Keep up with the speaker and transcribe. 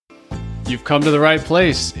You've come to the right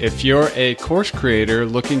place if you're a course creator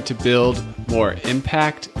looking to build more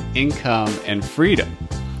impact, income, and freedom.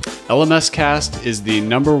 LMS Cast is the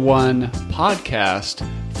 #1 podcast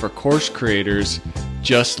for course creators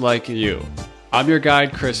just like you. I'm your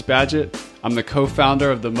guide, Chris Badgett. I'm the co-founder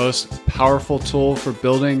of the most powerful tool for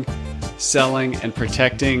building, selling, and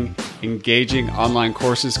protecting engaging online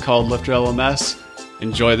courses called Lifter LMS.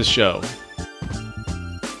 Enjoy the show.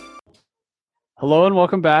 Hello and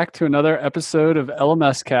welcome back to another episode of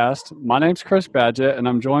LMS Cast. My name's Chris Badgett and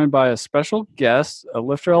I'm joined by a special guest, a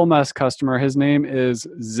Lifter LMS customer. His name is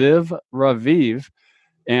Ziv Raviv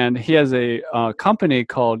and he has a company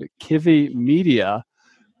called Kivi Media.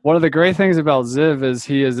 One of the great things about Ziv is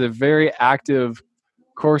he is a very active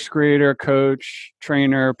course creator, coach,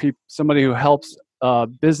 trainer, somebody who helps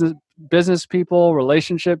business people,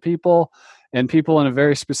 relationship people, and people in a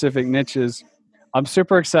very specific niches. I'm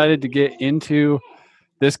super excited to get into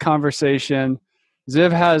this conversation.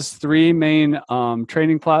 Ziv has 3 main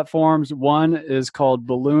training platforms. One is called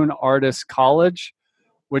Balloon Artist College,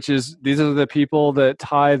 which is, these are the people that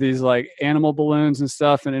tie these like animal balloons and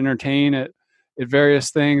stuff and entertain at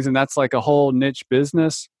various things. And that's like a whole niche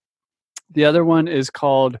business. The other one is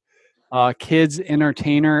called Kids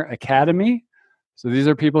Entertainer Academy. So these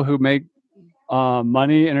are people who make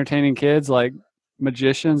money entertaining kids, like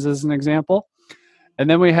magicians as an example. And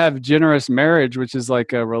then we have Generous Marriage, which is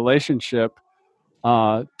like a relationship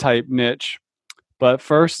type niche. But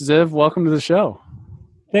first, Ziv, welcome to the show.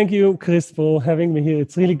 Thank you, Chris, for having me here.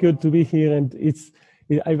 It's really good to be here. And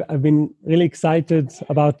I've been really excited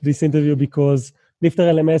about this interview because Lifter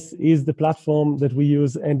LMS is the platform that we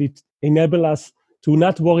use, and it enables us to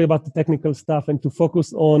not worry about the technical stuff and to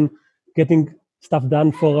focus on getting stuff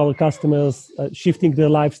done for our customers, shifting their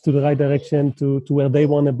lives to the right direction, to where they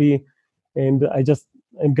want to be. And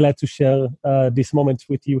I'm glad to share this moment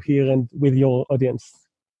with you here and with your audience.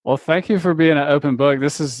 Well, thank you for being an open book.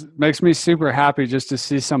 This makes me super happy just to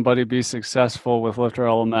see somebody be successful with Lifter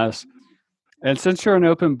LMS. And since you're an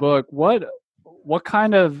open book, how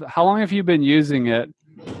long have you been using it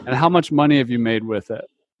and how much money have you made with it?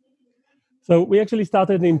 So we actually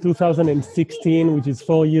started in 2016, which is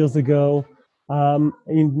 4 years ago.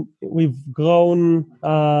 We've grown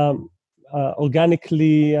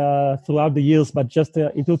organically throughout the years, but just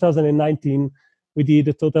in 2019, we did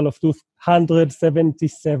a total of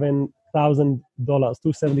 $277,000,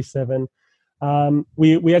 $277.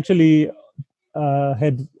 We actually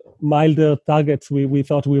had milder targets. We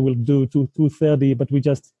thought we will do 230, but we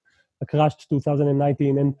just crashed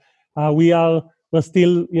 2019, and we're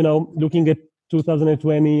still looking at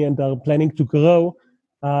 2020 and are planning to grow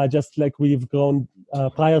just like we've grown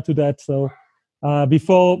prior to that. So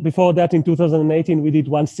before that, in 2018, we did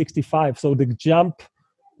 165. So the jump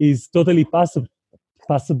is totally possible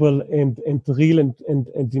and real and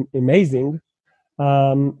amazing.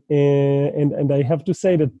 And I have to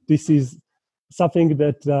say that this is something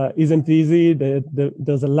that isn't easy.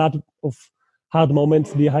 There's a lot of hard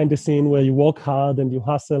moments behind the scene where you work hard and you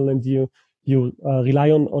hustle and you rely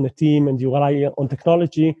on a team and you rely on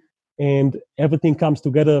technology, and everything comes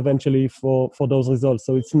together eventually for those results.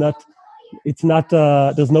 So it's not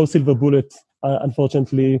there's no silver bullet,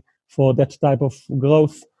 unfortunately, for that type of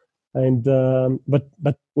growth. And but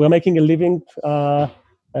we're making a living.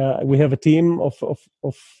 We have a team of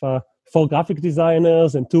 4 graphic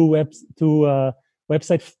designers and 2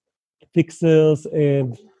 website fixers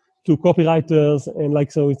and 2 copywriters, and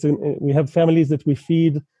we have families that we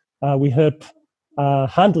feed. We help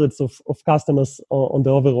hundreds of customers on the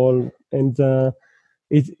overall, and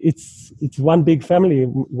it's one big family.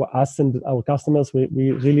 Us and our customers,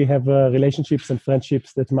 we really have relationships and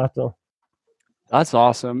friendships that matter. That's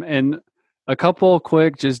awesome. And a couple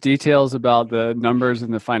quick just details about the numbers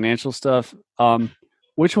and the financial stuff.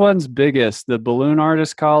 Which one's biggest, the Balloon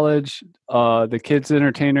Artist College, the Kids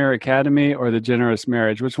Entertainer Academy, or the Generous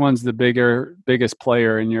Marriage? Which one's the biggest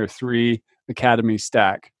player in your 3 academy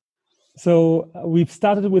stack? So we've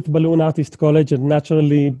started with Balloon Artist College, and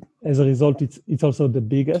naturally, as a result, it's also the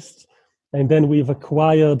biggest. And then we've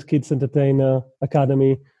acquired Kids Entertainer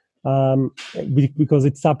Academy because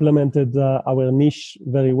it supplemented our niche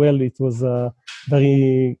very well. It was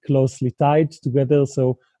very closely tied together.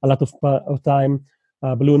 So a lot of time,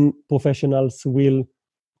 balloon professionals will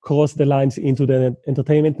cross the lines into the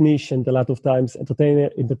entertainment niche, and a lot of times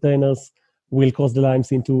entertainers will cross the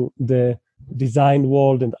lines into the design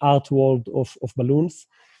world and art world of balloons.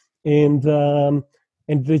 And the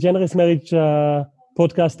Generous Marriage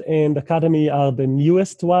podcast and academy are the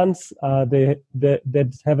newest ones. They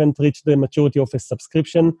haven't reached the maturity of a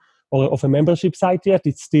subscription or of a membership site yet.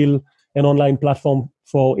 It's still an online platform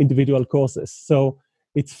for individual courses. So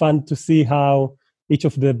it's fun to see how each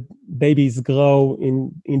of the babies grow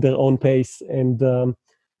in their own pace. And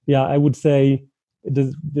I would say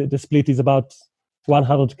the split is about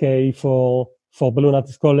 100K for Balloon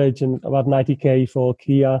Artist College and about 90K for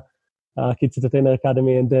Kia Kids Entertainer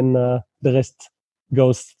Academy, and then the rest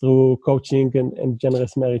goes through coaching and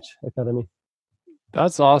Generous Marriage Academy.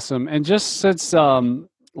 That's awesome. And just since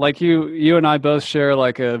like you and I both share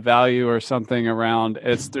like a value or something around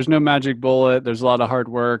there's no magic bullet, there's a lot of hard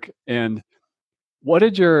work. And what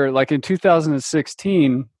did like in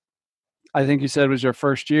 2016, I think you said was your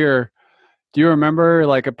first year. Do you remember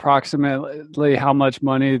like approximately how much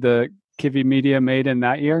money the Kiwi Media made in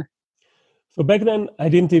that year? So back then I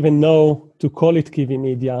didn't even know to call it Kiwi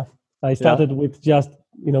Media. I started with just,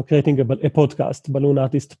 creating a podcast, Balloon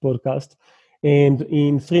Artist Podcast. And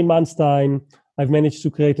in 3 months' time, I've managed to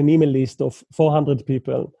create an email list of 400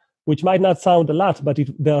 people, which might not sound a lot, but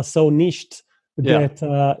they are so niched that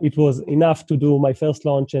it was enough to do my first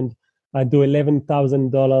launch, and I do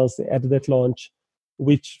 $11,000 at that launch,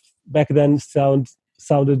 which back then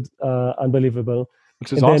sounded unbelievable.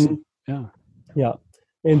 Which is awesome. Yeah.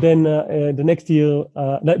 And then the next year,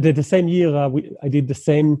 the same year, I did the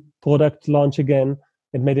same product launch again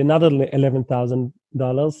and made another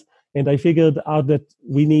 $11,000. And I figured out that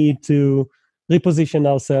we need to reposition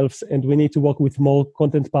ourselves and we need to work with more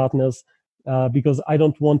content partners because I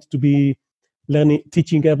don't want to be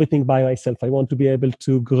teaching everything by myself. I want to be able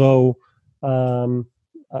to grow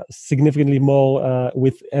significantly more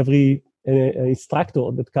with every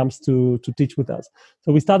instructor that comes to teach with us.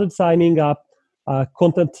 So we started signing up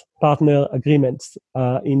content partner agreements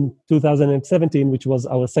in 2017, which was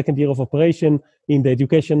our second year of operation in the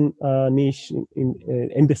education niche in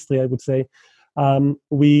industry, I would say.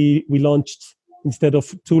 We launched, instead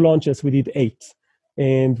of 2 launches, we did 8,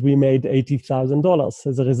 and we made $80,000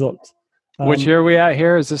 as a result. Which year are we at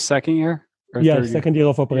here? Is this second year? Second year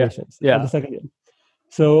of operations. Yeah. The second year.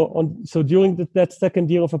 So during that second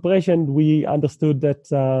year of operation, we understood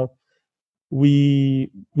that we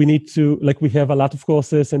need to, we have a lot of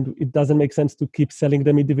courses and it doesn't make sense to keep selling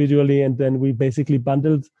them individually. And then we basically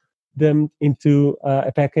bundled them into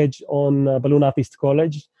a package on Balloon Artist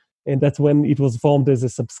College. And that's when it was formed as a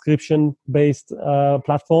subscription-based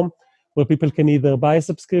platform where people can either buy a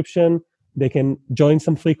subscription, they can join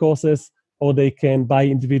some free courses, or they can buy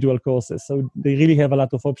individual courses. So they really have a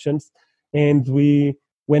lot of options. And we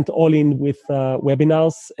went all in with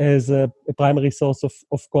webinars as a primary source of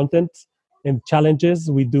content and challenges.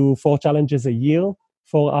 We do 4 challenges a year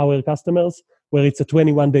for our customers, where it's a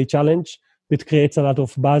 21-day challenge that creates a lot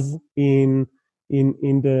of buzz in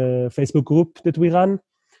the Facebook group that we run.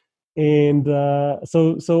 And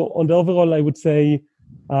so on the overall, I would say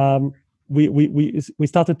we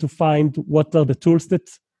started to find what are the tools that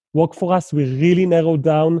work for us. We really narrowed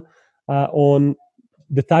down on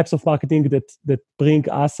the types of marketing that bring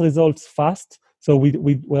us results fast. So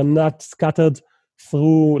we're not scattered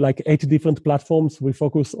through 8 different platforms. We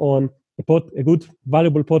focus on a good,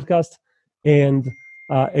 valuable podcast and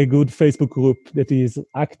a good Facebook group that is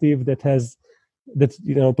active, that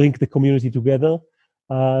bring the community together.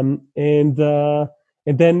 And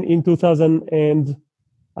then in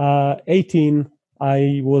 2018,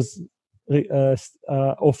 I was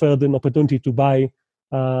offered an opportunity to buy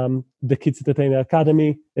the Kids Entertainer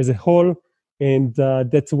Academy as a whole, and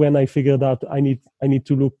that's when I figured out I need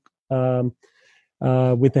to look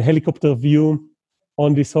with a helicopter view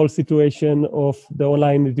on this whole situation of the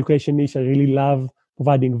online education niche. I really love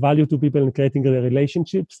providing value to people and creating the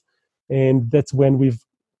relationships, and that's when we've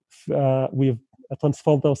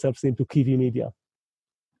transformed ourselves into Kiwi Media.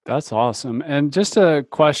 That's awesome. And just a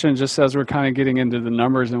question, just as we're kind of getting into the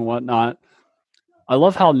numbers and whatnot, I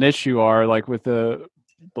love how niche you are, with the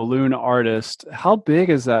balloon artist. How big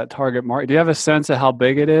is that target market? Do you have a sense of how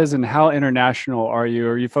big it is, and how international are you?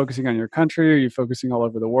 Are you focusing on your country? Are you focusing all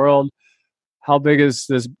over the world? How big is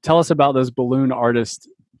this? Tell us about this balloon artist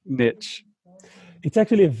niche. It's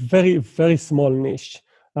actually a very, very small niche.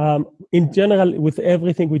 In general, with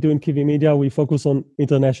everything we do in Kiwi Media, we focus on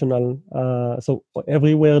international. So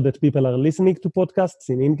everywhere that people are listening to podcasts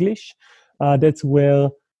in English, that's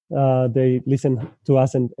where they listen to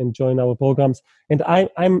us and join our programs. And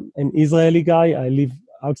I'm an Israeli guy. I live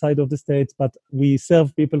outside of the States, but we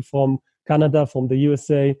serve people from Canada, from the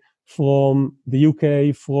USA, from the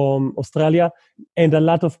UK, from Australia, and a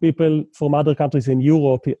lot of people from other countries in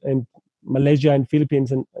Europe and Malaysia and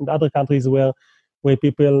Philippines and other countries where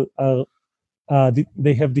people are,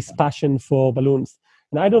 they have this passion for balloons.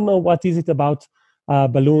 And I don't know what is it about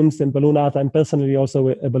balloons and balloon art. I'm personally also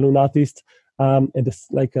a balloon artist. and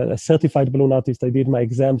like a certified balloon artist. I did my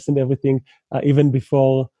exams and everything, even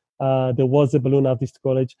before there was a balloon artist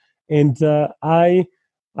college. And there's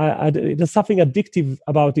something addictive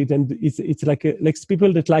about it, and it's like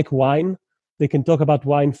people that like wine. They can talk about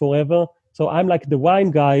wine forever. So I'm like the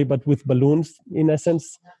wine guy, but with balloons in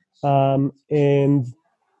essence. And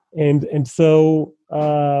so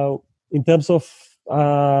in terms of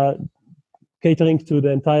catering to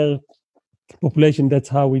the entire population, that's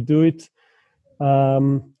how we do it.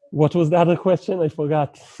 What was the other question? I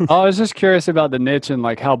forgot. I was just curious about the niche and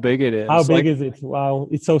like how big it is. How big is it? Wow,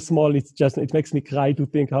 it's so small. It makes me cry to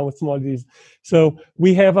think how small it is. So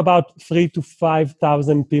we have about 3,000 to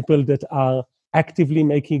 5,000 people that are actively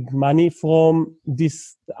making money from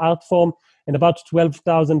this art form, and about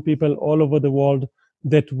 12,000 people all over the world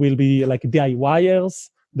that will be like DIYers.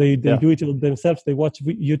 They do it themselves. They watch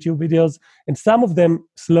YouTube videos, and some of them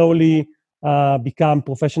slowly become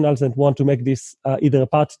professionals and want to make this either a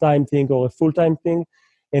part-time thing or a full-time thing,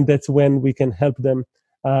 and that's when we can help them.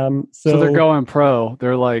 So they're going pro.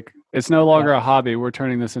 They're like, it's no longer a hobby. We're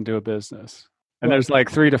turning this into a business. And there's like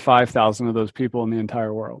 3,000 to 5,000 of those people in the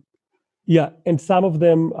entire world. Yeah, and some of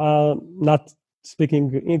them are not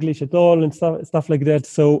speaking English at all and stuff like that.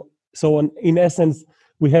 So in essence,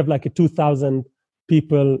 we have like 2,000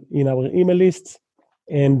 people in our email list,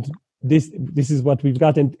 and this is what we've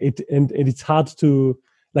got, and it's hard to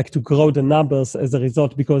grow the numbers as a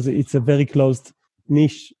result, because it's a very closed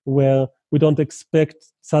niche where we don't expect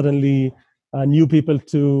suddenly new people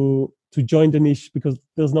to join the niche, because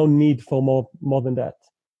there's no need for more than that.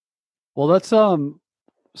 Well, that's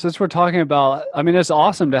since we're talking about, I mean, it's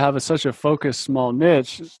awesome to have such a focused small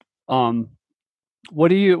niche.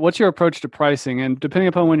 What's your approach to pricing? And depending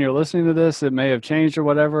upon when you're listening to this, it may have changed or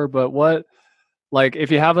whatever, but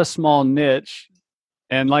if you have a small niche,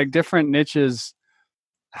 and like different niches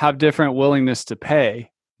have different willingness to pay.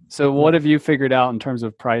 So what have you figured out in terms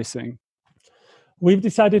of pricing? We've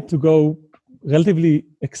decided to go relatively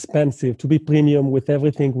expensive, to be premium with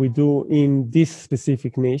everything we do in this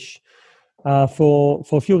specific niche, for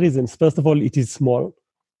a few reasons. First of all, it is small.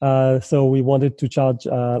 So we wanted to charge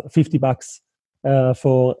 $50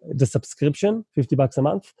 for the subscription, $50 a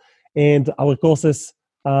month. And our courses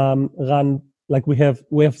run, like we have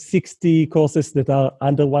 60 courses that are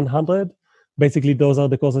under 100. Basically, those are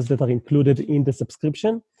the courses that are included in the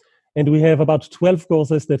subscription. And we have about 12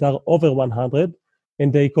 courses that are over 100,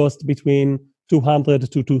 and they cost between 200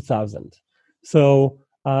 to 2,000. So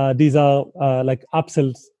these are like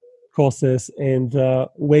upsell courses and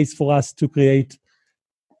ways for us to create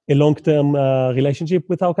a long-term relationship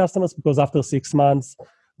with our customers, because after 6 months,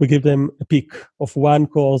 we give them a pick of one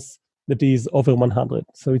course that is over 100.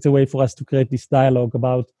 So it's a way for us to create this dialogue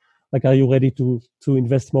about, like, are you ready to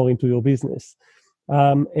invest more into your business?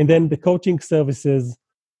 And then the coaching services,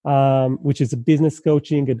 which is a business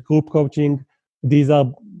coaching and group coaching, these are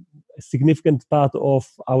a significant part of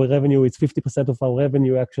our revenue. It's 50% of our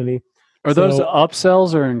revenue, actually. Are those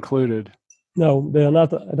upsells or included? No, they're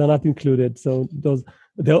not included. So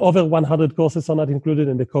the over 100 courses are not included,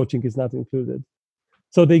 and the coaching is not included.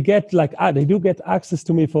 So they get they do get access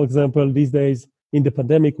to me. For example, these days in the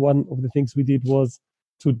pandemic, one of the things we did was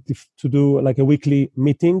to do like a weekly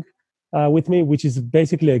meeting with me, which is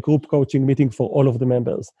basically a group coaching meeting for all of the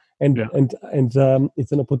members. And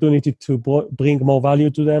it's an opportunity to bring more value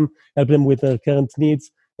to them, help them with their current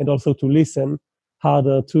needs, and also to listen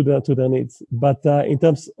harder to their needs. But in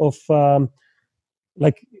terms of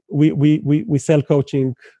we sell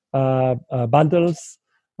coaching bundles,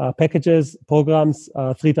 packages, programs.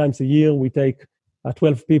 3 times a year, we take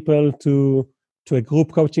 12 people to a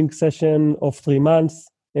group coaching session of 3 months,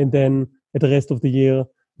 and then at the rest of the year,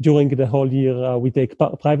 during the whole year, we take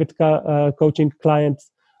private coaching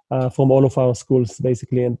clients from all of our schools,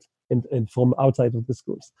 basically, and from outside of the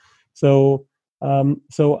schools. So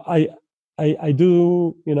I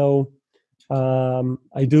do,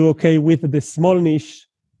 I do okay with the small niche,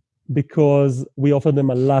 because we offer them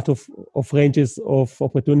a lot of ranges of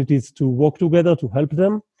opportunities to work together to help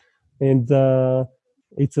them, and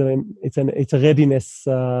it's a readiness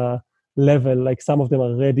level. Like, some of them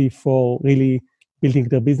are ready for really building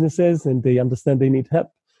their businesses, and they understand they need help,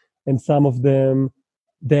 and some of them,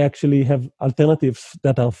 they actually have alternatives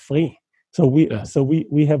that are free. So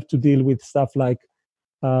we have to deal with stuff like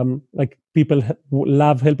people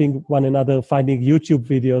love helping one another, finding YouTube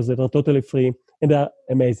videos that are totally free and they're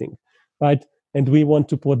amazing, right? And we want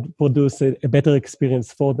to produce a better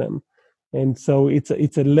experience for them. And so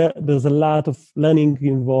there's a lot of learning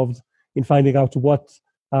involved in finding out what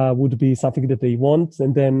would be something that they want,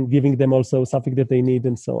 and then giving them also something that they need,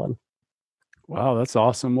 and so on. Wow, that's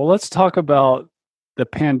awesome. Well, let's talk about the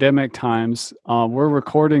pandemic times. We're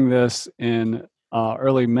recording this in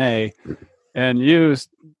early May, and you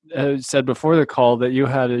said before the call that you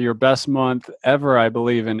had your best month ever, I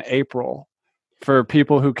believe, in April. For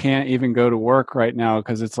people who can't even go to work right now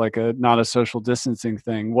because it's like not a social distancing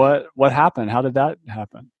thing. What happened? How did that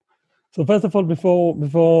happen? So first of all,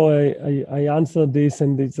 before I answer this,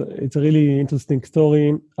 and it's a really interesting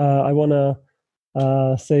story, I want to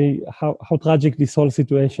say how tragic this whole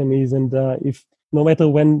situation is, and if no matter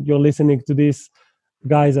when you're listening to this,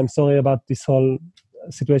 guys, I'm sorry about this whole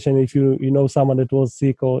situation. If you know someone that was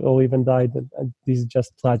sick or even died, this is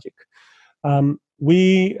just tragic.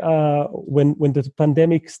 We when the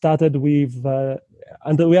pandemic started, we have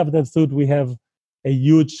understood we have a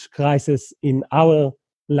huge crisis in our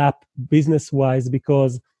lab business-wise,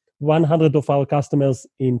 because 100 of our customers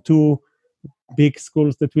in 2 big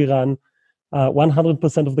schools that we run,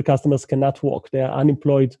 100% of the customers cannot work. They are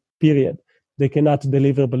unemployed, period. They cannot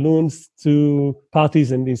deliver balloons to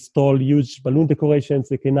parties and install huge balloon decorations.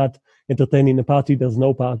 They cannot entertain in a party. There's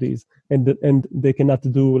no parties. And they cannot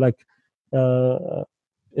do like a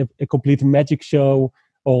complete magic show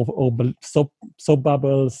or soap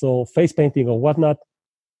bubbles or face painting or whatnot.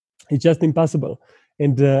 It's just impossible.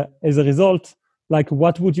 And as a result, like,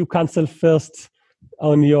 what would you cancel first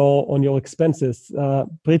on your expenses?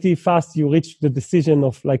 Pretty fast, you reach the decision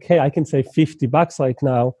of like, hey, I can save $50 right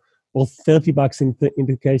now, or $30 in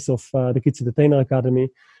the case of the Kids Entertainer Academy,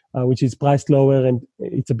 which is priced lower and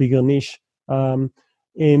it's a bigger niche. And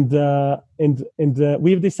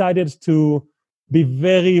we've decided to be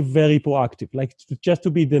very, very proactive, like just to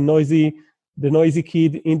be the noisy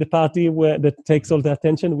kid in the party that takes all the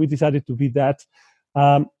attention. We decided to be that.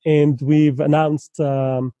 And we've announced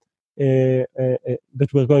that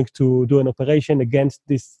we're going to do an operation against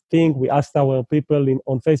this thing. We asked our people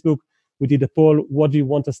on Facebook. We did a poll. What do you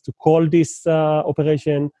want us to call this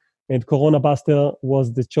operation? And Corona Buster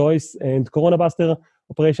was the choice. And Corona Buster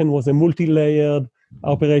operation was a multi-layered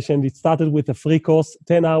operation. It started with a free course,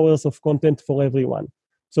 10 hours of content for everyone.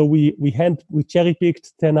 So we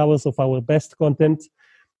cherry-picked 10 hours of our best content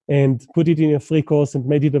and put it in a free course and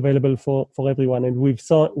made it available for everyone. And we've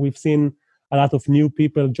seen a lot of new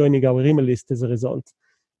people joining our email list as a result.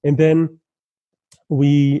 And then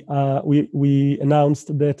we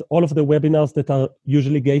announced that all of the webinars that are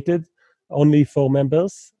usually gated only for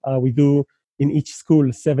members, we do in each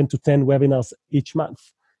school 7 to 10 webinars each month.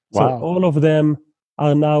 Wow. So all of them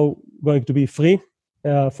are now going to be free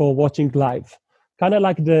for watching live. Kind of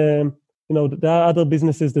like there are other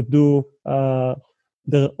businesses that do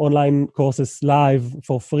their online courses live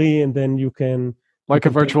for free, and then you can a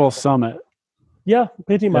virtual summit. Yeah,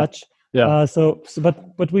 pretty much. Yeah.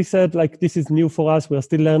 But we said, like, this is new for us. We're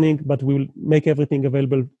still learning, but we'll make everything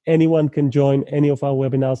available. Anyone can join any of our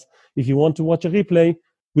webinars. If you want to watch a replay,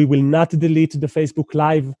 we will not delete the Facebook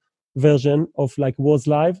Live version of like was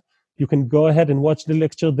live. You can go ahead and watch the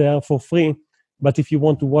lecture there for free. But if you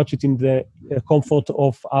want to watch it in the comfort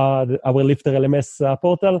of our Lifter LMS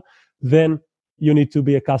portal, then you need to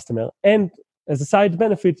be a customer. And as a side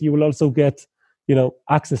benefit, you will also get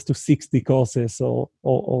access to 60 courses or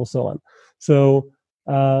so on. So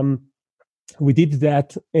we did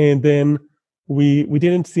that, and then we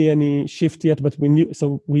didn't see any shift yet, but we knew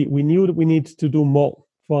that we need to do more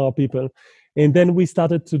for our people. And then we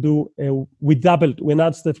started to do, we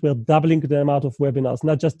announced that we're doubling the amount of webinars,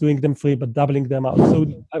 not just doing them free, but doubling them out. So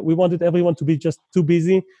we wanted everyone to be just too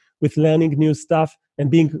busy with learning new stuff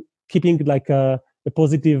and keeping like a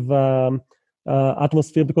positive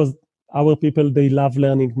atmosphere, because our people, they love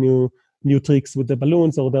learning new tricks with the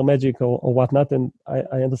balloons or their magic or whatnot, and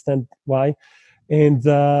I understand why. And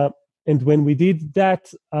when we did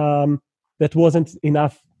that, that wasn't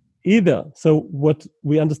enough either. So what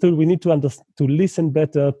we understood, we need to listen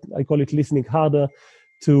better. I call it listening harder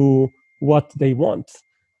to what they want.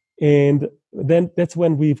 And then that's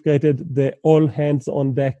when we've created the all hands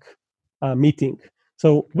on deck meeting.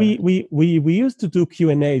 So we used to do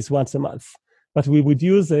Q&As once a month, but we would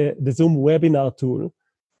use the Zoom webinar tool.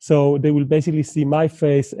 So they will basically see my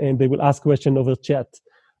face and they will ask questions over chat,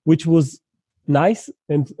 which was nice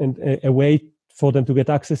and a way for them to get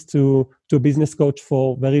access to a business coach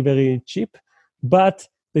for very, very cheap, but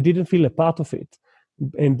they didn't feel a part of it.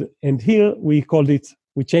 And here we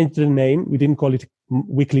changed the name. We didn't call it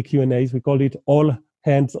weekly Q&As. We called it all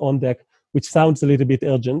hands on deck, which sounds a little bit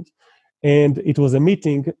urgent. And it was a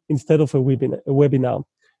meeting instead of a webinar.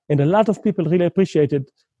 And a lot of people really appreciated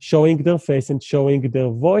showing their face and showing their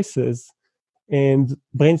voices and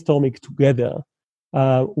brainstorming together.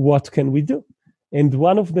 What can we do? And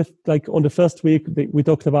one of on the first week, we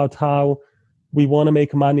talked about how we want to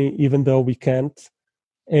make money even though we can't.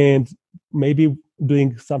 And maybe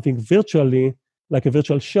doing something virtually, like a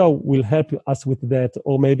virtual show, will help us with that.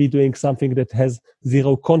 Or maybe doing something that has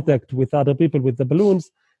zero contact with other people with the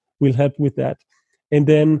balloons will help with that. And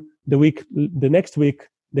then the next week,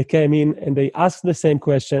 they came in and they asked the same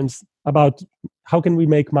questions about how can we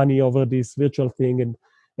make money over this virtual thing. And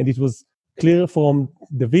it was clear from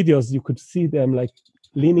the videos, you could see them like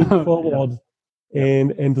leaning forward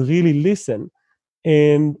and really listen.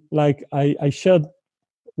 And like I shared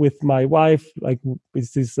with my wife, like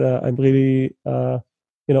this is, I'm really, I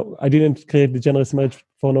didn't create the Generous Marriage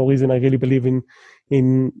for no reason. I really believe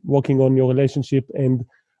in working on your relationship. And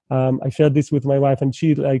I shared this with my wife, and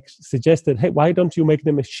she like suggested, hey, why don't you make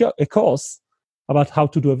them a course about how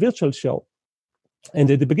to do a virtual show?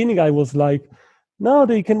 And at the beginning, I was like, no,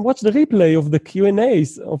 they can watch the replay of the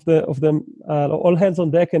Q&As of the all hands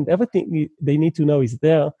on deck, and everything they need to know is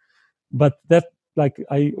there. But that, like,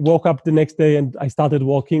 I woke up the next day and I started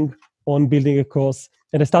working on building a course,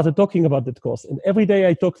 and I started talking about that course. And every day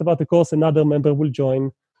I talked about the course, another member will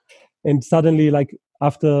join. And suddenly, like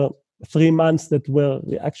after 3 months that were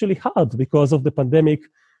actually hard because of the pandemic,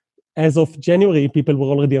 as of January, people were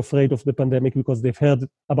already afraid of the pandemic because they've heard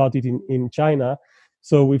about it in China.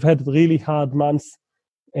 So we've had really hard months,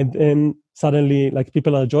 and then suddenly, like,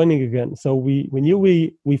 people are joining again. So we knew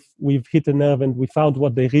we've hit a nerve, and we found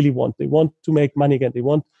what they really want. They want to make money again. They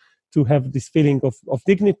want to have this feeling of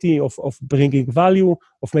dignity, of bringing value,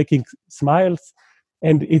 of making smiles.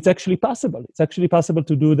 And it's actually possible. It's actually possible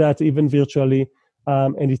to do that even virtually.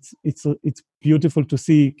 And it's beautiful to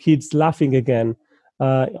see kids laughing again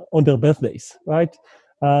on their birthdays, right?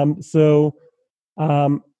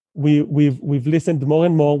 We've listened more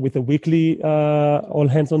and more with a weekly all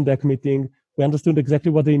hands on deck meeting. We understood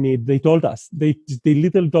exactly what they need. They told us, they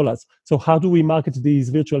literally told us. So how do we market these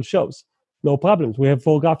virtual shows? No problems. We have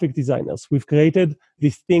 4 graphic designers. We've created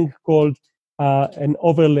this thing called an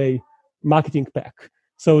overlay marketing pack.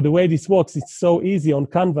 So the way this works, it's so easy on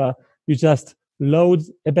Canva. You just load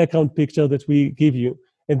a background picture that we give you,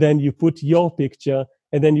 and then you put your picture,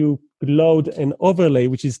 and then you load an overlay,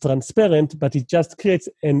 which is transparent, but it just creates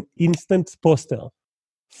an instant poster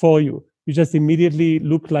for you. You just immediately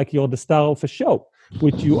look like you're the star of a show,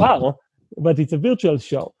 which you are, but it's a virtual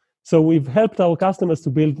show. So we've helped our customers to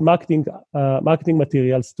build marketing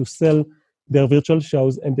materials to sell their virtual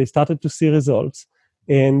shows, and they started to see results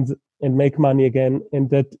and make money again, and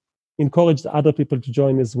that encouraged other people to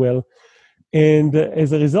join as well. And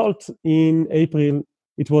as a result, in April,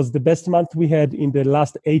 it was the best month we had in the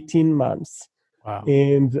last 18 months. Wow.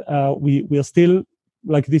 And we are still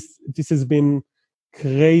like this. This has been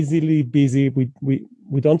crazily busy.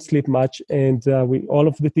 We don't sleep much, and all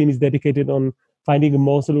of the team is dedicated on finding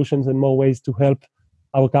more solutions and more ways to help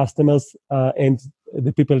our customers and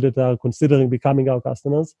the people that are considering becoming our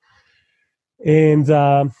customers. And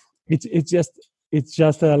it's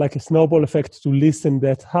just like a snowball effect to listen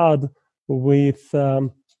that hard with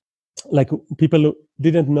like people who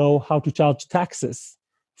didn't know how to charge taxes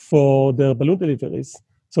for their balloon deliveries.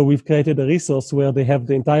 So we've created a resource where they have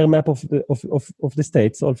the entire map of the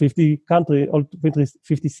states, all 50 countries, all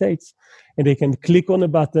 50 states, and they can click on a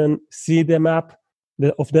button, see the map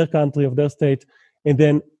of their country, of their state, and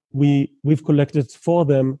then we've collected for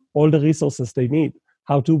them all the resources they need,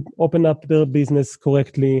 how to open up their business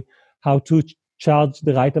correctly, how to charge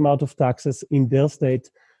the right amount of taxes in their state,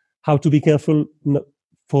 how to be careful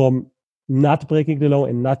from not breaking the law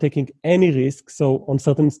and not taking any risk. So on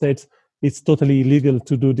certain states, it's totally illegal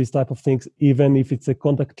to do this type of things, even if it's a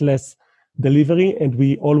contactless delivery. And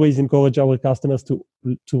we always encourage our customers to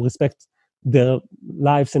respect their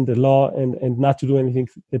lives and the law and not to do anything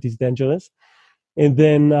that is dangerous. And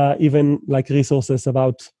then even like resources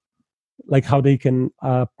about like how they can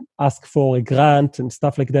ask for a grant and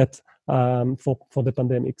stuff like that for the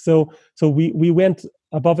pandemic. So we went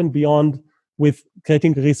above and beyond with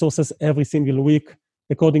creating resources every single week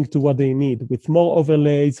according to what they need, with more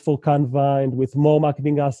overlays for Canva and with more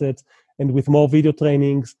marketing assets and with more video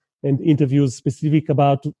trainings and interviews specific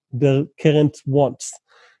about their current wants.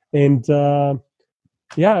 And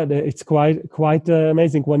it's quite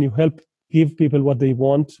amazing when you help give people what they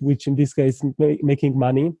want, which in this case, making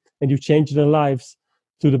money, and you change their lives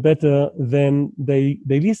to the better, then they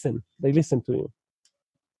listen to you.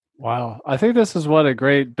 Wow. I think this is what a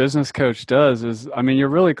great business coach does is, I mean, you're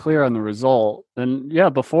really clear on the result. And yeah,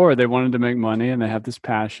 before they wanted to make money and they have this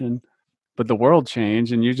passion, but the world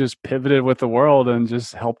changed and you just pivoted with the world and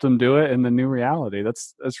just helped them do it in the new reality.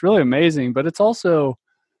 That's really amazing. But it's also,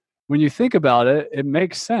 when you think about it, it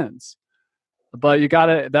makes sense. but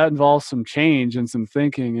that involves some change and some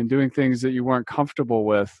thinking and doing things that you weren't comfortable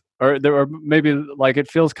with, or maybe like it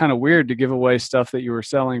feels kind of weird to give away stuff that you were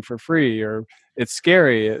selling for free, or it's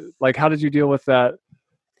scary. Like, how did you deal with that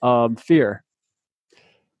fear?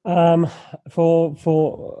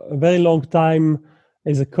 For a very long time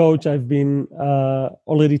as a coach, I've been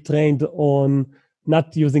already trained on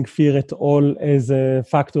not using fear at all as a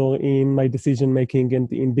factor in my decision making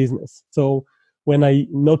and in business. So when I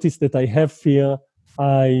notice that I have fear,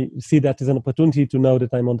 I see that as an opportunity to know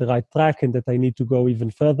that I'm on the right track and that I need to go even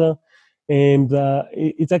further. And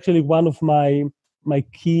it's actually one of my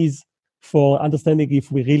keys for understanding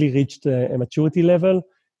if we really reached a maturity level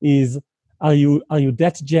is, are you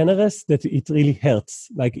that generous that it really hurts?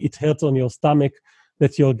 Like it hurts on your stomach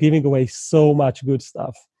that you're giving away so much good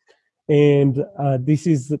stuff. And this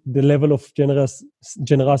is the level of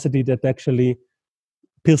generosity that actually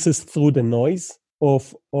pierces through the noise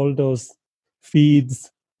of all those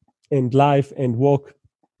feeds and life and work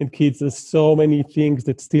and kids. There's so many things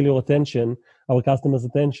that steal your attention, our customers'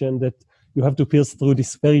 attention, that you have to pierce through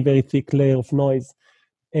this very, very thick layer of noise.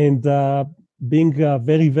 And being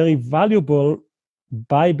very, very valuable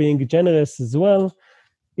by being generous as well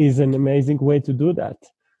is an amazing way to do that.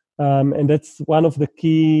 And that's one of the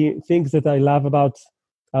key things that I love about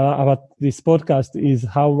this podcast is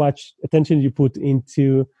how much attention you put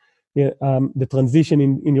into the transition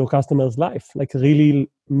in your customer's life, like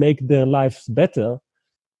really make their lives better,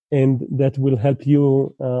 and that will help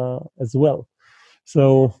you as well.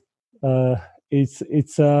 So I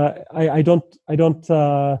don't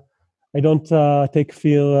take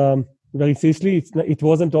fear very seriously. It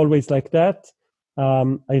wasn't always like that.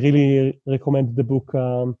 I really recommend the book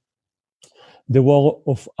The War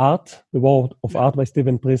of Art by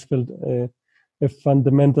Steven Pressfield, a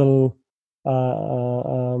fundamental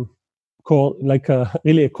core, like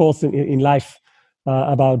really a course in life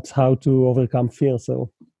about how to overcome fear.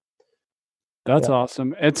 So that's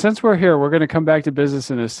awesome. And since we're here, we're going to come back to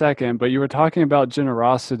business in a second, but you were talking about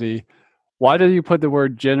generosity. Why did you put the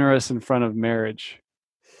word generous in front of marriage?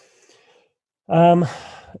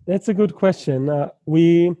 That's a good question.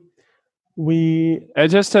 We and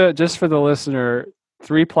just for the listener,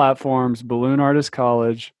 3 platforms: Balloon Artist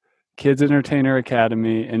College, Kids Entertainer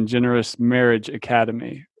Academy, and Generous Marriage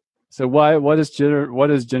Academy. So what is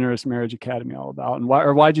Generous Marriage Academy all about, and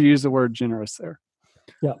why'd you use the word generous there?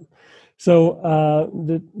 Yeah. So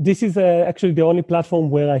this is actually the only platform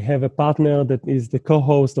where I have a partner that is the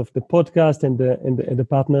co-host of the podcast and the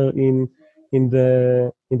partner in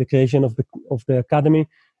the creation of the academy,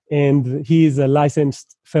 and he is a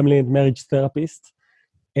licensed family and marriage therapist.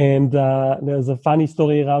 And there's a funny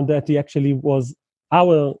story around that. He actually was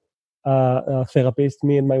our therapist,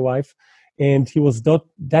 me and my wife, and he was not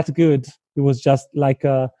that good. He was just like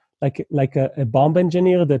a bomb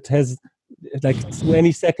engineer that has like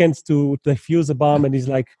 20 seconds to defuse a bomb, and he's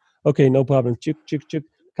like, okay, no problem, chuk,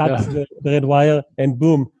 cut the red wire, and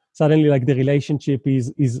boom, suddenly like the relationship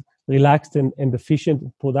is relaxed and efficient,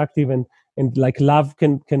 productive, and like love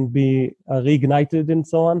can be reignited and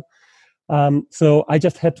so on. So I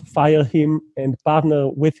just had to fire him and partner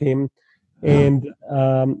with him. And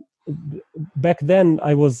back then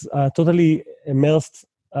I was totally immersed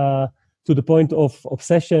to the point of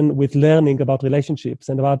obsession with learning about relationships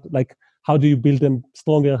and about like, how do you build them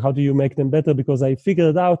stronger? How do you make them better? Because I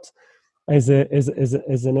figured out as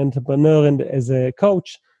an entrepreneur and as a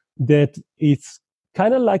coach that it's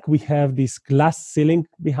kind of like we have this glass ceiling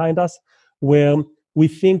behind us where we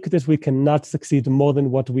think that we cannot succeed more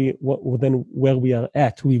than than where we are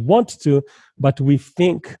at. We want to, but we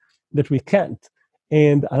think that we can't.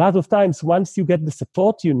 And a lot of times, once you get the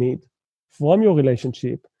support you need from your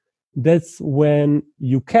relationship, that's when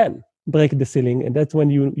you can break the ceiling, and that's when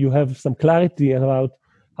you have some clarity about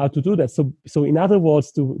how to do that. So in other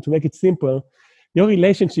words, to make it simple, your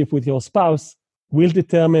relationship with your spouse will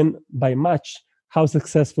determine by much how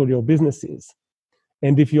successful your business is.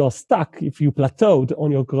 And if you're stuck, if you plateaued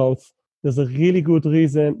on your growth, there's a really good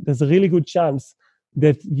chance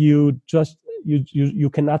that you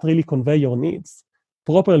cannot really convey your needs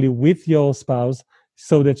properly with your spouse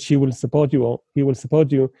so that she will support you or he will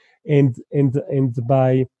support you. And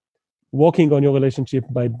by working on your relationship,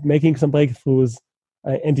 by making some breakthroughs,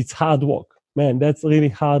 and it's hard work, man, that's really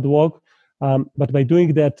hard work. But by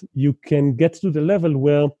doing that, you can get to the level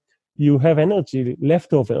where you have energy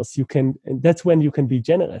leftovers. And that's when you can be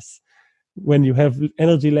generous. When you have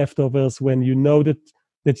energy leftovers, when you know that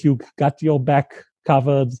you got your back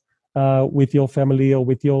covered with your family or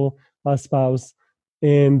with your spouse,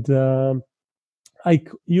 and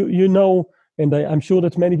And I'm sure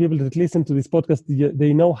that many people that listen to this podcast,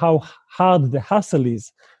 they know how hard the hustle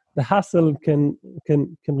is. The hustle can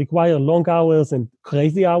require long hours and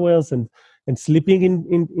crazy hours and sleeping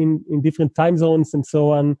in different time zones and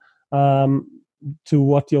so on, to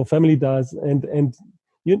what your family does. And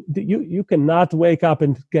you cannot wake up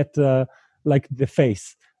and get like the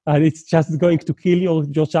face. It's just going to kill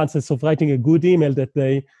your chances of writing a good email that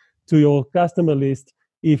day to your customer list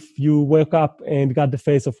if you wake up and got the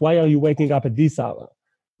face of why are you waking up at this hour,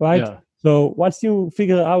 right? Yeah. So once you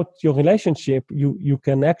figure out your relationship, you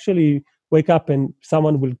can actually wake up and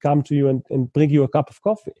someone will come to you and bring you a cup of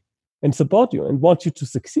coffee and support you and want you to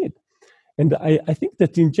succeed. And I think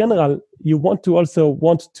that in general, you want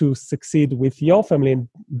to succeed with your family and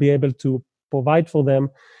be able to provide for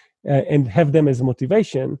them and have them as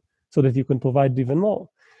motivation so that you can provide even more.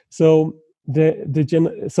 So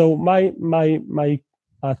my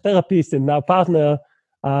therapist and now partner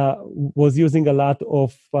was using a lot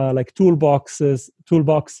of like tools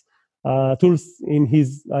in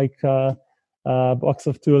his box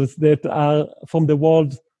of tools that are from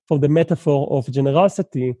the metaphor of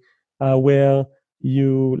generosity, where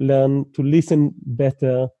you learn to listen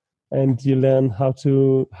better and you learn how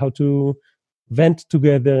to vent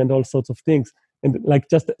together and all sorts of things. And like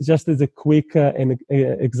just as a quick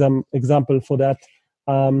example for that,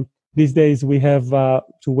 these days we have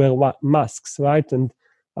to wear masks, right? And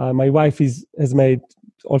my wife has made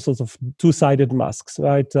all sorts of two-sided masks,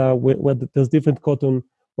 right? Where there's different cotton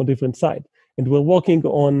on different side. And we're working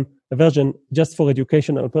on a version just for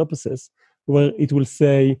educational purposes where it will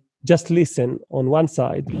say, just listen on one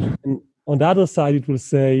side. And on the other side, it will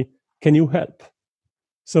say, can you help?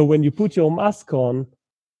 So when you put your mask on,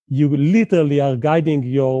 you literally are guiding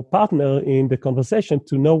your partner in the conversation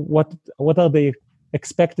to know what are they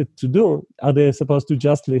expected to do. Are they supposed to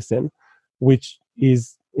just listen, which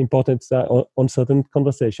is important on certain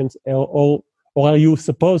conversations, or are you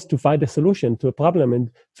supposed to find a solution to a problem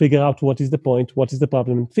and figure out what is the point, what is the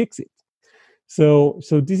problem, and fix it? So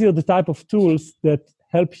these are the type of tools that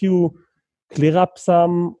help you clear up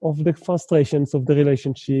some of the frustrations of the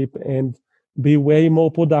relationship and be way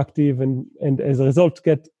more productive, and as a result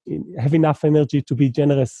have enough energy to be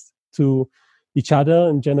generous to each other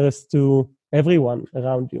and generous to everyone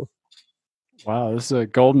around you. Wow, this is a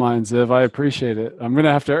gold mine, Ziv. I appreciate it. I'm going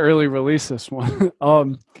to have to early release this one.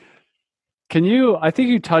 I think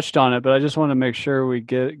you touched on it, but I just want to make sure we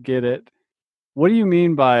get it. What do you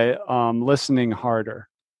mean by listening harder?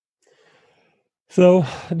 So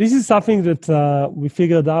this is something that we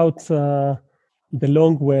figured out the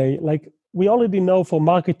long way. Like, we already know for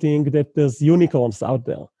marketing that there's unicorns out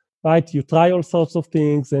there, right? You try all sorts of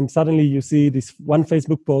things and suddenly you see this one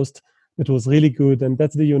Facebook post that was really good, and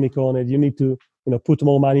that's the unicorn, and you need to put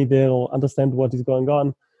more money there or understand what is going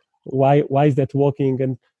on. Why is that working?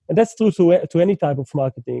 And that's true to any type of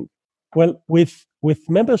marketing. Well, with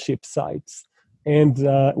membership sites and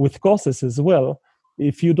with courses as well,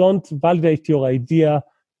 if you don't validate your idea,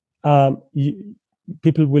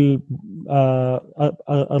 people will are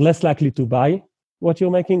less likely to buy what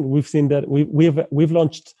you're making. We've seen that we've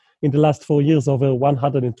launched in the last 4 years over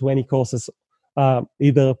 120 courses,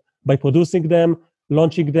 either by producing them,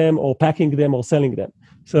 launching them, or packing them, or selling them.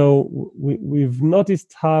 So we've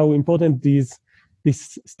noticed how important this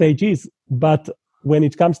stage is. But when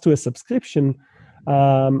it comes to a subscription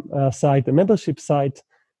site, a membership site,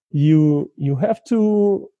 you have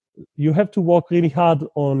to work really hard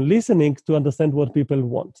on listening to understand what people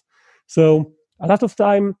want. So a lot of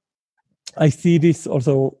time, I see this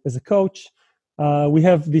also as a coach. We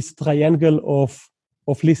have this triangle of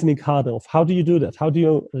listening harder. Of how do you do that? How do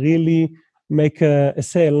you really make a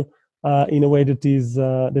sale in a way that is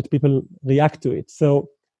that people react to it? So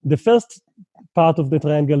the first part of the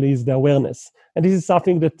triangle is the awareness, and this is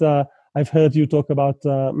something that I've heard you talk about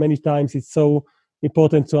many times. It's so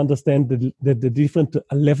important to understand the different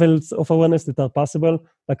levels of awareness that are possible.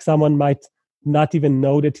 Like, someone might not even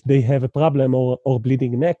know that they have a problem or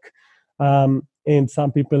bleeding neck. And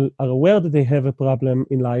some people are aware that they have a problem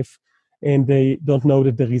in life and they don't know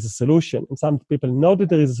that there is a solution. And some people know that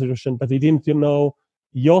there is a solution, but they didn't know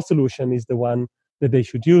your solution is the one that they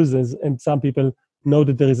should use. And some people know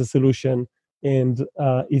that there is a solution and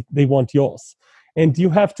they want yours. And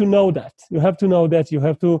you have to know that. You have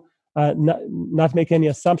to not make any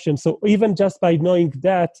assumptions. So even just by knowing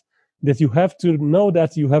that you have to know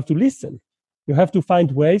that, you have to listen. You have to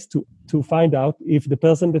find ways to find out if the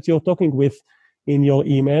person that you're talking with in your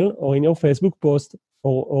email or in your Facebook post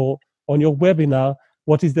or on your webinar,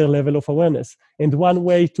 what is their level of awareness. And one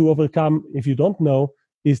way to overcome, if you don't know,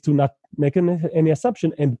 is to not make any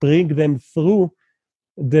assumption and bring them through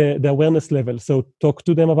the awareness level. So talk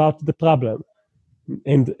to them about the problem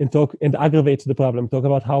and talk and aggravate the problem, talk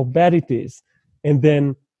about how bad it is, and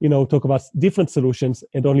then talk about different solutions,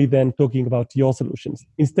 and only then talking about your solutions,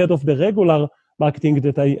 instead of the regular marketing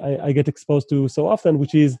that I get exposed to so often,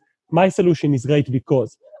 which is my solution is great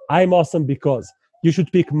because I'm awesome, because you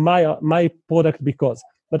should pick my product because.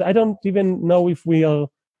 But I don't even know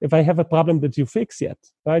if I have a problem that you fix yet,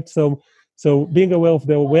 right? So being aware of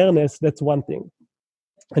the awareness, that's one thing.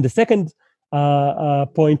 And the second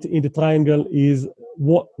point in the triangle is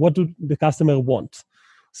what do the customer want?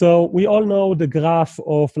 So we all know the graph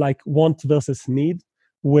of like want versus need,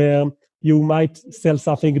 where you might sell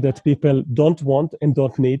something that people don't want and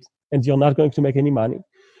don't need, and you're not going to make any money.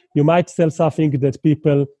 You might sell something that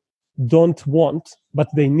people don't want, but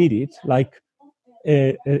they need it, like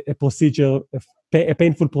a procedure, a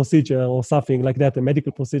painful procedure or something like that, a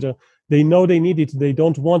medical procedure. They know they need it, they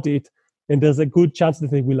don't want it, and there's a good chance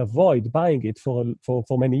that they will avoid buying it for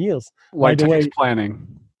many years. Like case planning.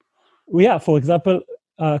 Yeah, for example,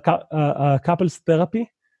 couples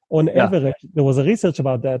therapy, on average, there was a research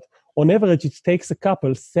about that. On average, it takes a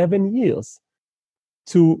couple 7 years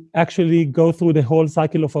to actually go through the whole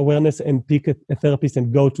cycle of awareness and pick a therapist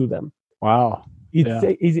and go to them. Wow.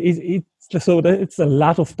 So it's a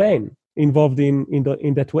lot of pain involved in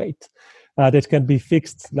that wait that can be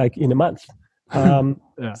fixed like in a month.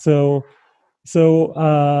 So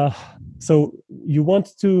you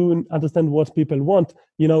want to understand what people want.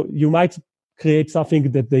 You might create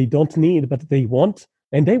something that they don't need, but they want,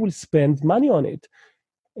 and they will spend money on it.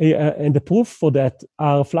 And the proof for that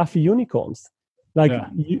are fluffy unicorns. Like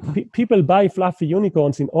people buy fluffy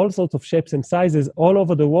unicorns in all sorts of shapes and sizes all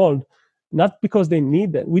over the world, not because they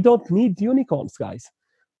need them. We don't need unicorns, guys.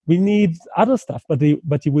 We need other stuff, but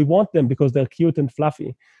we want them because they're cute and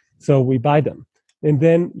fluffy. So we buy them. And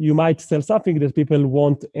then you might sell something that people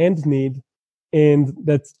want and need. And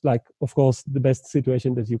that's like, of course, the best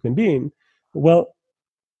situation that you can be in. Well,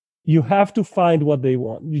 you have to find what they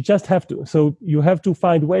want. You just have to. So you have to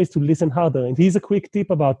find ways to listen harder. And here's a quick tip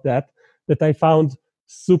about that I found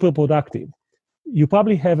super productive. You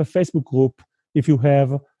probably have a Facebook group if you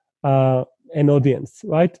have an audience,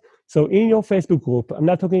 right? So in your Facebook group, I'm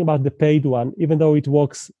not talking about the paid one, even though it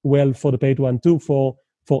works well for the paid one too, for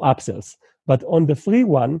upsells. But on the free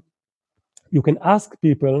one, you can ask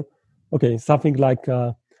people, okay, something like,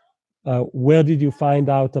 where did you find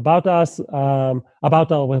out about us,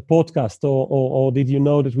 about our podcast, or did you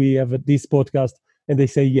know that we have this podcast? And they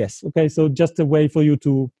say yes. Okay, so just a way for you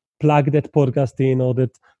to plug that podcast in or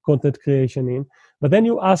that content creation in. But then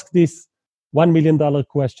you ask this $1 million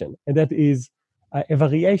question, and that is a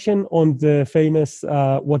variation on the famous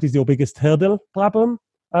what is your biggest hurdle problem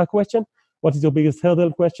question. What is your biggest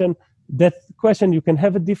hurdle question? That question, you can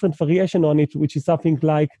have a different variation on it, which is something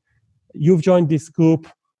like, you've joined this group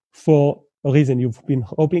for a reason. You've been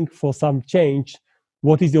hoping for some change.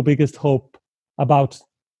 What is your biggest hope about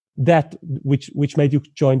that which made you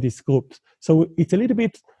join this group? So it's a little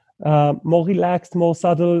bit more relaxed, more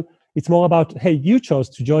subtle. It's more about, hey, you chose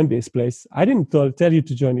to join this place. I didn't tell you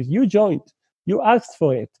to join it. You joined. You asked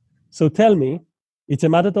for it. So tell me, it's a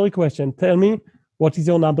mandatory question. Tell me, what is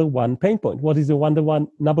your number one pain point? What is your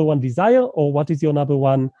number one desire? Or what is your number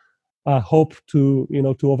one hope to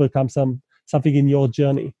overcome something in your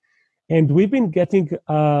journey? And we've been getting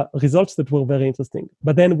results that were very interesting.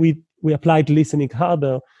 But then we applied listening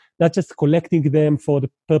harder, not just collecting them for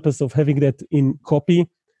the purpose of having that in copy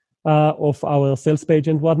of our sales page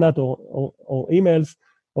and whatnot, or emails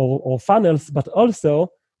or funnels, but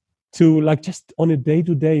also to, like, just on a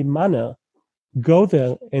day-to-day manner, go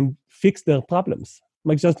there and fix their problems.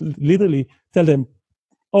 Like, just literally tell them,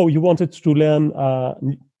 oh, you wanted to learn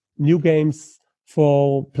new games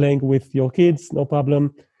for playing with your kids, no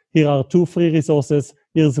problem. Here are 2 free resources.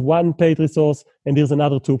 Here's 1 paid resource, and here's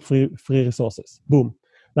another 2 free resources. Boom.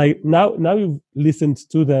 Like, now you've listened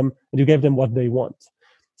to them and you gave them what they want.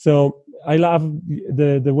 So I love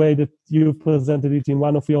the way that you presented it in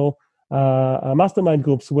one of your mastermind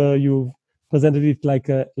groups, where you presented it like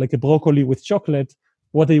a broccoli with chocolate.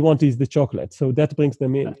 What they want is the chocolate. So that brings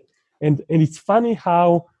them in. And it's funny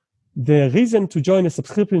how the reason to join a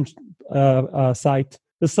subscription site,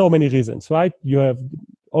 there's so many reasons, right? You have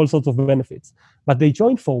all sorts of benefits. But they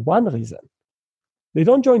join for one reason. They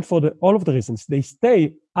don't join for all of the reasons. They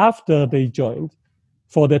stay after they joined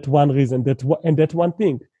for that one reason. And that one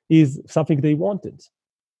thing is something they wanted.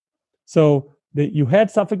 So you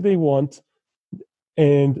had something they want,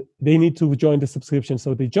 and they need to join the subscription.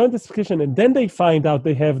 So they join the subscription, and then they find out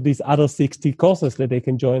they have these other 60 courses that they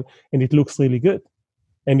can join, and it looks really good.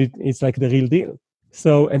 And it's like the real deal.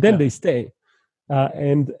 So, and then they stay.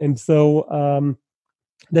 And so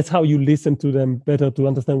that's how you listen to them better to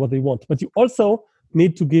understand what they want. But you also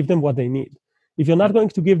need to give them what they need. If you're not going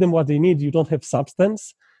to give them what they need, you don't have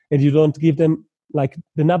substance, and you don't give them, like,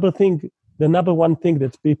 the number one thing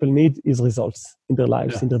that people need is results in their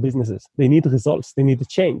lives, in their businesses. They need results. They need a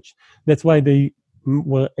change. That's why they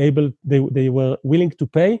were willing to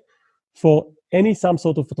pay for some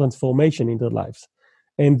sort of transformation in their lives.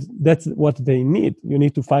 And that's what they need. You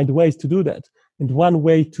need to find ways to do that. And one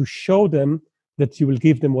way to show them that you will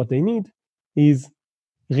give them what they need is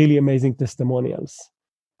really amazing testimonials,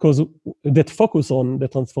 because that focus on the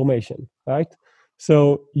transformation, right?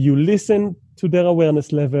 So you listen to their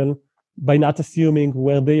awareness level by not assuming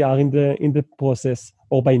where they are in the process,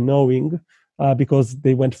 or by knowing because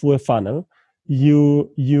they went through a funnel.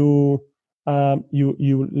 You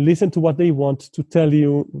listen to what they want to tell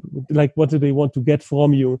you, like what do they want to get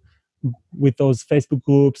from you with those Facebook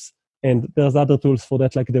groups. And there's other tools for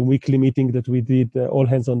that, like the weekly meeting that we did, all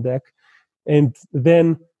hands on deck. And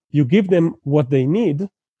then you give them what they need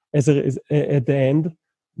at the end.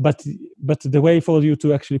 But the way for you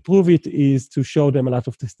to actually prove it is to show them a lot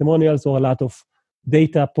of testimonials or a lot of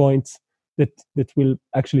data points that will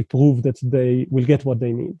actually prove that they will get what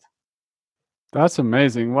they need. That's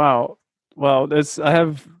amazing. Wow. Well,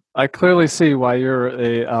 I clearly see why you're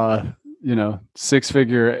a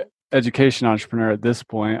six-figure education entrepreneur at this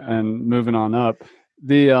point and moving on up.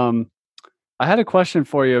 I had a question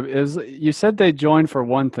for you. Is you said they joined for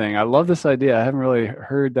one thing. I love this idea. I haven't really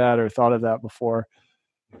heard that or thought of that before.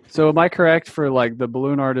 So am I correct for like the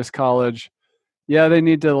Balloon Artist College? Yeah, they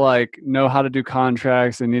need to like know how to do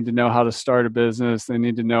contracts. They need to know how to start a business. They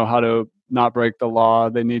need to know how to not break the law.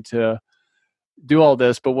 They need to do all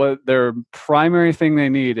this. But what their primary thing they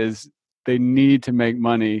need is they need to make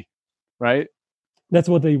money, right? That's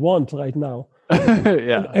what they want right now.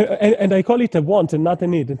 Yeah. And I call it a want and not a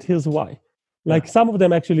need. And here's why. Like some of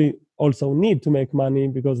them actually also need to make money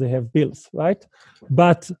because they have bills, right?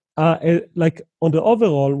 But like on the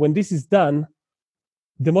overall, when this is done,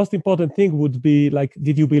 the most important thing would be like,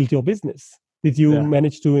 did you build your business? Did you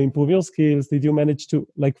manage to improve your skills? Did you manage to,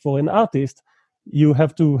 like, for an artist, you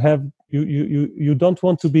have to have, you don't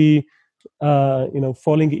want to be,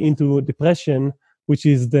 falling into depression, which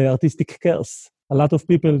is the artistic curse. A lot of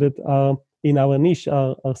people that are in our niche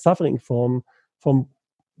are suffering from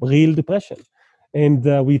real depression. And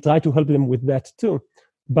we try to help them with that too.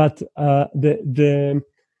 But the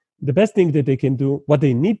best thing that they can do, what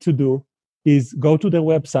they need to do, is go to their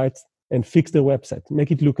website and fix their website, make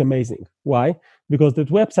it look amazing. Why? Because that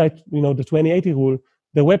website, the 20/80 rule,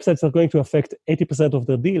 the websites are going to affect 80% of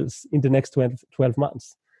their deals in the next 12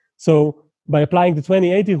 months. So by applying the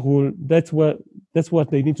 20/80 rule, that's what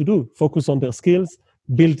they need to do. Focus on their skills,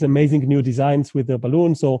 build amazing new designs with their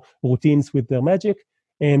balloons or routines with their magic,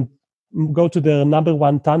 and go to their number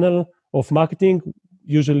one tunnel of marketing,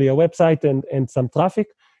 usually a website and some traffic,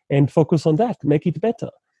 and focus on that, make it better.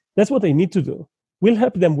 That's what they need to do. We'll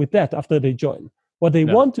help them with that after they join. What they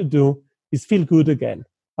want to do is feel good again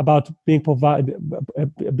about being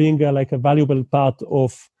like a valuable part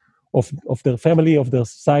of their family, of their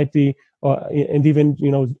society, and even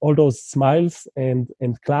all those smiles and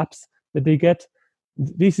claps that they get.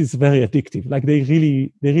 This is very addictive. Like they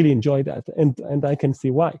really enjoy that, and I can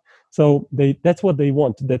see why. So that's what they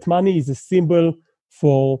want. That money is a symbol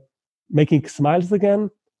for making smiles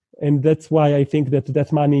again, and that's why I think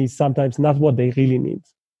that money is sometimes not what they really need.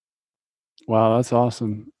 Wow, that's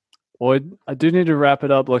awesome. Well, I do need to wrap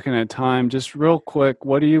it up looking at time. Just real quick,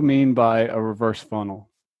 what do you mean by a reverse funnel?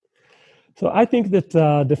 So I think that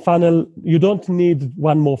the funnel, you don't need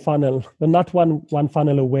one more funnel. You're not one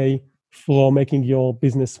funnel away from making your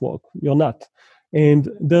business work. You're not. And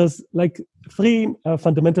there's like three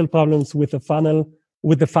fundamental problems with the funnel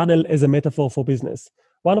as a metaphor for business.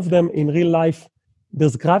 One of them, in real life,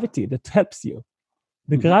 there's gravity that helps you.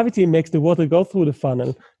 The gravity makes the water go through the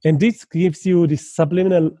funnel. And this gives you this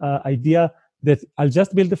subliminal idea that I'll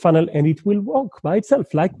just build the funnel and it will work by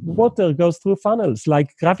itself. Like water goes through funnels,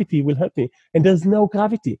 like gravity will help me. And there's no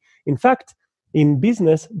gravity. In fact, in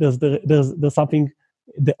business, there's something,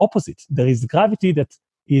 the opposite. There is gravity that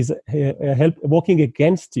is working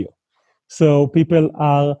against you. So people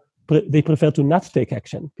they prefer to not take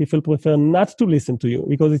action. People prefer not to listen to you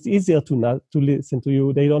because it's easier to not to listen to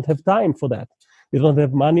you. They don't have time for that. They don't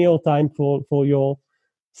have money or time for your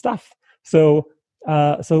stuff. So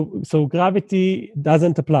gravity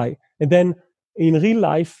doesn't apply. And then in real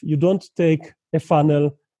life, you don't take a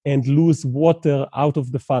funnel and lose water out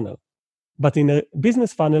of the funnel. But in a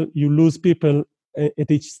business funnel, you lose people at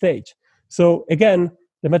each stage. So again,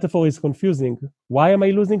 the metaphor is confusing. Why am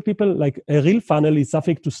I losing people? Like a real funnel is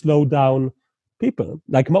something to slow down people,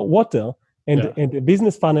 like water. And a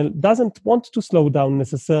business funnel doesn't want to slow down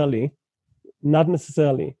necessarily, not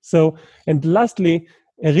necessarily. So, and lastly,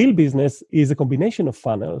 a real business is a combination of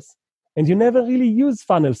funnels. And you never really use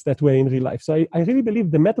funnels that way in real life. So I really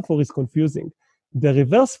believe the metaphor is confusing. The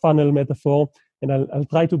reverse funnel metaphor, and I'll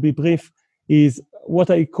try to be brief, is what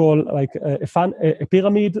I call like a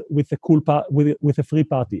pyramid with a with a free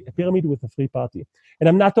party, a pyramid with a free party. And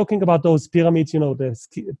I'm not talking about those pyramids,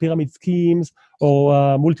 the pyramid schemes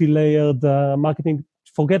or multi-layered marketing.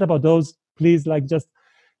 Forget about those, please. Like just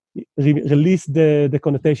release the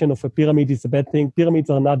connotation of a pyramid is a bad thing. Pyramids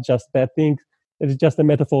are not just bad things. It's just a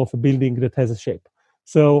metaphor of a building that has a shape.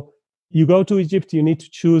 So you go to Egypt, you need to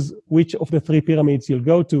choose which of the three pyramids you'll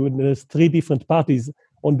go to. And there's three different parties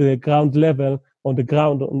on the ground level, on the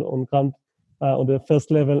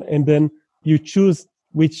first level, and then you choose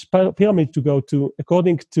which pyramid to go to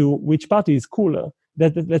according to which party is cooler.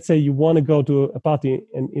 Let's say you want to go to a party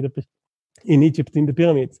in Egypt in the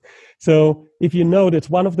pyramids. So if you know that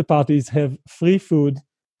one of the parties have free food,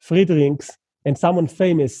 free drinks, and someone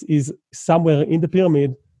famous is somewhere in the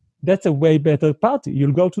pyramid, that's a way better party.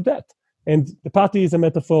 You'll go to that. And the party is a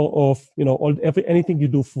metaphor of anything you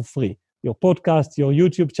do for free. Your podcast, your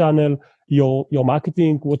YouTube channel, your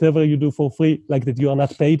marketing, whatever you do for free, like that you are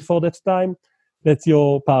not paid for that time, that's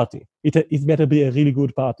your party. It better be a really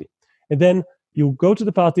good party. And then you go to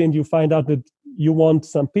the party and you find out that you want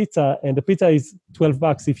some pizza, and the pizza is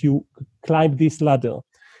 $12 if you climb this ladder.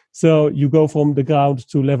 So you go from the ground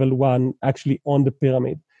to level 1, actually on the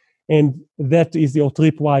pyramid. And that is your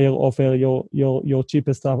tripwire offer, your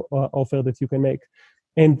cheapest offer that you can make.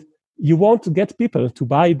 And you won't get people to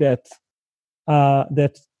buy that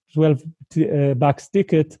 $12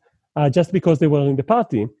 ticket just because they were in the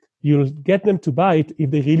party. You'll get them to buy it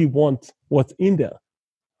if they really want what's in there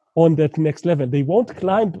on that next level. They won't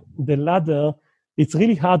climb the ladder. It's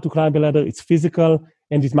really hard to climb a ladder. It's physical,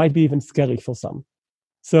 and it might be even scary for some.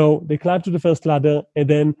 So they climb to the first ladder, and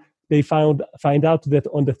then they find out that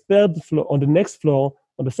on the third floor, on the next floor,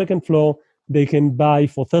 on the second floor, they can buy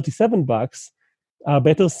for $37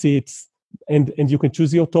 better seats, and you can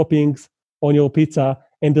choose your toppings on your pizza,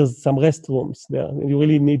 and there's some restrooms there. And you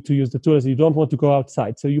really need to use the tools. You don't want to go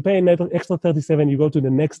outside. So you pay an extra $37, you go to the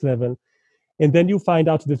next level, and then you find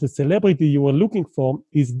out that the celebrity you were looking for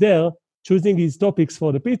is there choosing his topics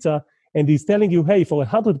for the pizza, and he's telling you, hey, for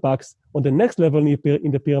 $100 on the next level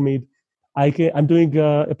in the pyramid, I'm doing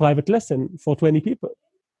a private lesson for 20 people.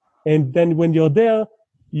 And then when you're there,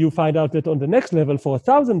 you find out that on the next level for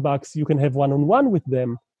 $1,000, you can have one-on-one with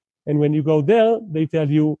them. And when you go there, they tell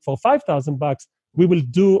you for $5,000, we will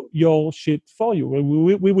do your shit for you.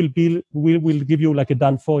 We will give you like a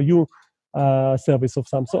done for you service of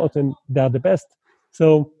some sort, and they're the best.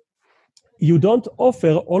 So you don't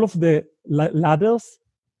offer all of the ladders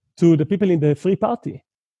to the people in the free party.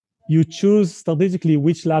 You choose strategically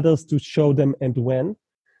which ladders to show them and when.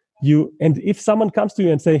 And if someone comes to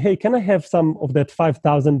you and say, hey, can I have some of that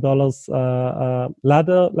 $5,000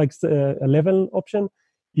 ladder, like a level option?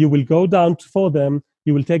 You will go down for them.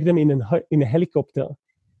 You will take them in a helicopter,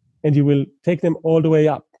 and you will take them all the way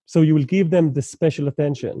up. So you will give them the special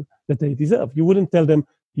attention that they deserve. You wouldn't tell them,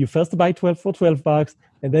 you first buy 12 for $12,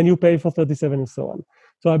 and then you pay for 37 and so on.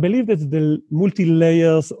 So I believe that the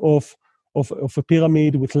multi-layers of a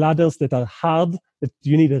pyramid with ladders that are hard, that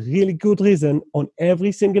you need a really good reason on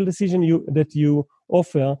every single decision that you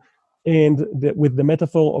offer, and with the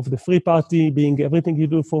metaphor of the free party being everything you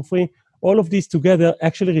do for free, all of these together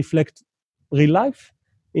actually reflect real life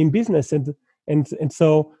in business. And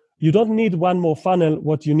so you don't need one more funnel.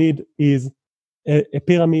 What you need is a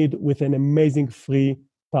pyramid with an amazing free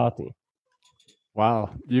party.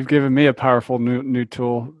 Wow. You've given me a powerful new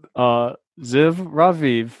tool. Ziv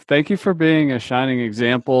Raviv, thank you for being a shining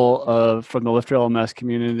example from the Lifter LMS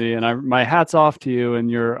community. And my hat's off to you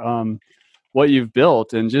and your what you've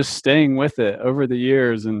built, and just staying with it over the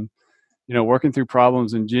years, and working through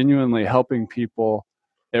problems and genuinely helping people.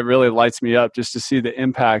 It really lights me up just to see the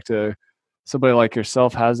impact somebody like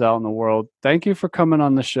yourself has out in the world. Thank you for coming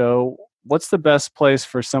on the show. What's the best place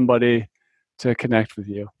for somebody to connect with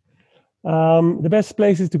you? The best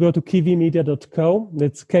place is to go to kivimedia.co.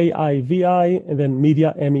 That's K-I-V-I, and then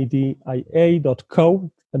media,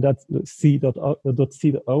 media.co, and that's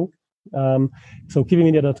c.o. So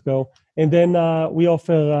kivimedia.co. And then we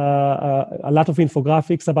offer a lot of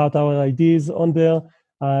infographics about our ideas on there,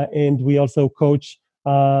 and we also coach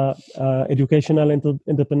educational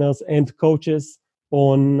entrepreneurs and coaches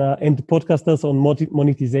and podcasters on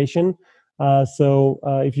monetization. So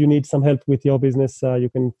if you need some help with your business, you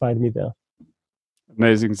can find me there.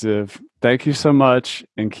 Amazing, Ziv. Thank you so much,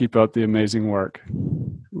 and keep up the amazing work.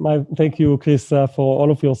 Thank you, Chris, for all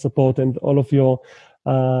of your support and all of your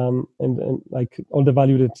and like all the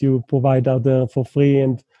value that you provide out there for free.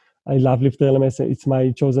 And I love Lifter LMS. It's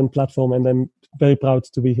my chosen platform, and I'm very proud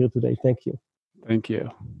to be here today. Thank you. Thank you.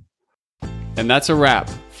 And that's a wrap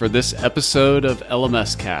for this episode of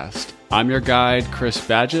LMS Cast. I'm your guide, Chris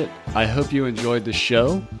Badgett. I hope you enjoyed the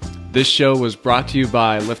show. This show was brought to you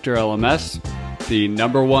by Lifter LMS, the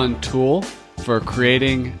 #1 tool for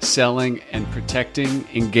creating, selling, and protecting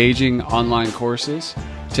engaging online courses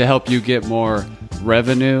to help you get more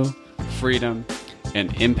revenue, freedom,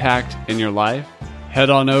 and impact in your life. Head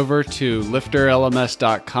on over to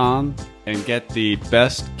lifterlms.com and get the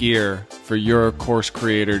best gear for your course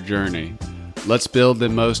creator journey. Let's build the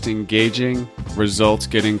most engaging,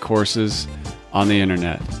 results-getting courses on the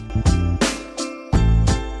internet.